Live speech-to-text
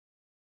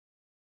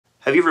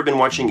Have you ever been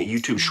watching a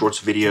YouTube Shorts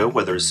video,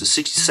 whether it's the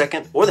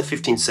 60-second or the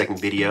 15-second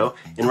video,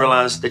 and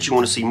realized that you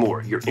want to see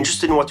more? You're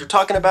interested in what they're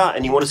talking about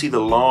and you want to see the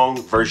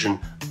long version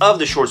of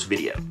the Shorts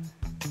video.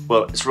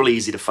 Well, it's really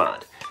easy to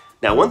find.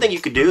 Now, one thing you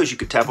could do is you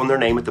could tap on their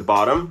name at the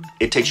bottom.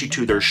 It takes you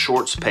to their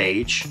Shorts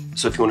page.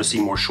 So if you want to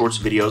see more Shorts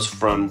videos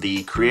from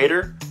the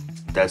creator,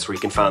 that's where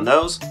you can find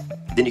those.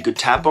 Then you could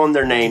tap on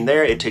their name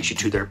there. It takes you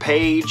to their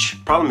page.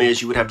 Problem is,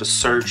 you would have to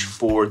search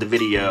for the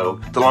video,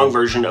 the long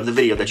version of the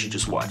video that you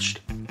just watched.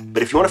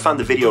 But if you want to find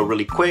the video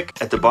really quick,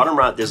 at the bottom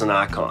right there's an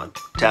icon.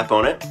 Tap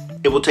on it.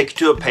 It will take you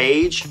to a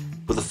page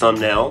with a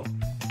thumbnail.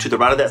 To the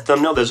right of that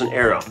thumbnail there's an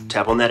arrow.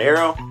 Tap on that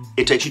arrow.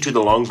 It takes you to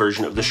the long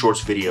version of the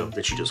Shorts video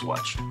that you just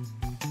watched.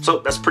 So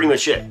that's pretty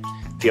much it.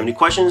 If you have any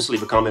questions,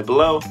 leave a comment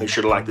below. Make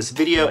sure to like this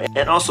video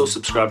and also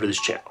subscribe to this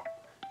channel.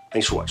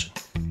 Thanks for watching.